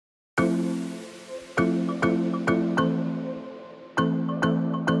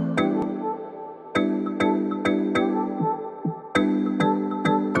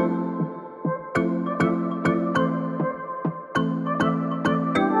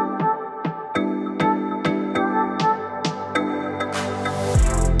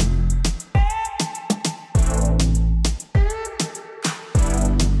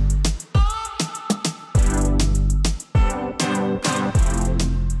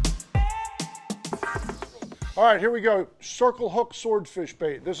All right, here we go. Circle hook swordfish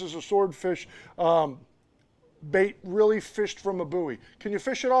bait. This is a swordfish bait really fished from a buoy. Can you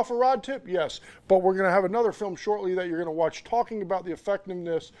fish it off a rod tip? Yes, but we're going to have another film shortly that you're going to watch talking about the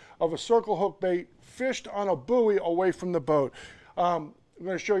effectiveness of a circle hook bait fished on a buoy away from the boat. I'm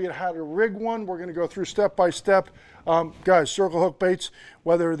going to show you how to rig one. We're going to go through step by step. Guys, circle hook baits,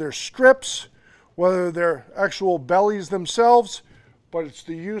 whether they're strips, whether they're actual bellies themselves, but it's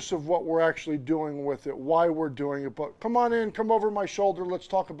the use of what we're actually doing with it, why we're doing it. But come on in, come over my shoulder. Let's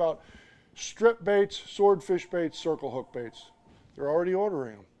talk about strip baits, swordfish baits, circle hook baits. They're already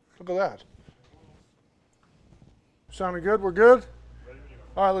ordering them. Look at that. Sounding good? We're good?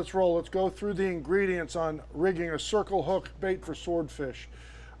 All right, let's roll. Let's go through the ingredients on rigging a circle hook bait for swordfish.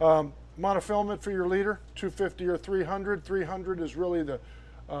 Monofilament for your leader, 250 or 300. 300 is really the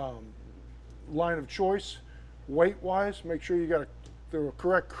line of choice. Weight-wise, make sure you got the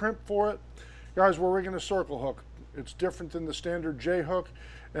correct crimp for it. Guys, we're rigging a circle hook. It's different than the standard J hook,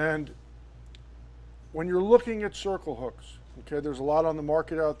 and when you're looking at circle hooks, okay, there's a lot on the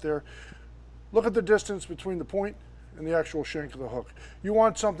market out there. Look at the distance between the point and the actual shank of the hook. You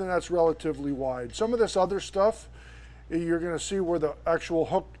want something that's relatively wide. Some of this other stuff, you're going to see where the actual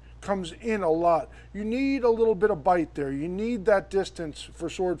hook comes in a lot. You need a little bit of bite there. You need that distance for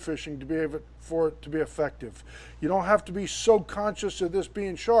sword fishing to be able for it to be effective. You don't have to be so conscious of this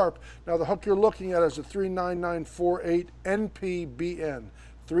being sharp. Now the hook you're looking at is a 39948 NPBN.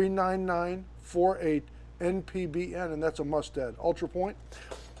 39948 NPBN, and that's a must add. Ultra point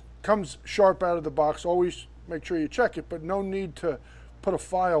comes sharp out of the box. Always make sure you check it, but no need to put a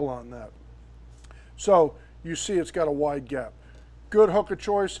file on that. So you see it's got a wide gap. Good hook of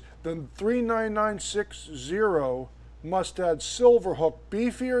choice. Then 39960 must add silver hook,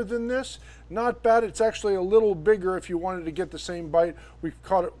 beefier than this. Not bad. It's actually a little bigger if you wanted to get the same bite. We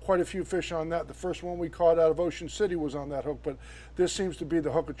caught quite a few fish on that. The first one we caught out of Ocean City was on that hook, but this seems to be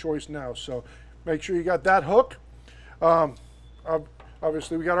the hook of choice now. So make sure you got that hook.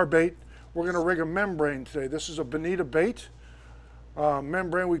 Obviously we got our bait. We're going to rig a membrane today. This is a bonita bait.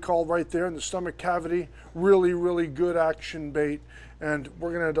 Membrane we call right there in the stomach cavity. Really, really good action bait. And we're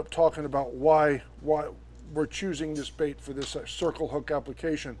going to end up talking about why we're choosing this bait for this circle hook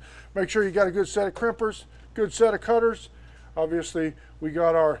application. Make sure you got a good set of crimpers, good set of cutters. Obviously, we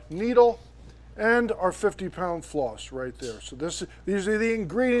got our needle and our 50-pound floss right there. So these are the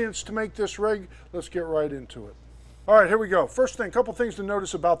ingredients to make this rig. Let's get right into it. All right, here we go. First thing, couple things to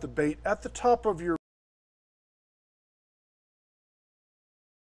notice about the bait. At the top of your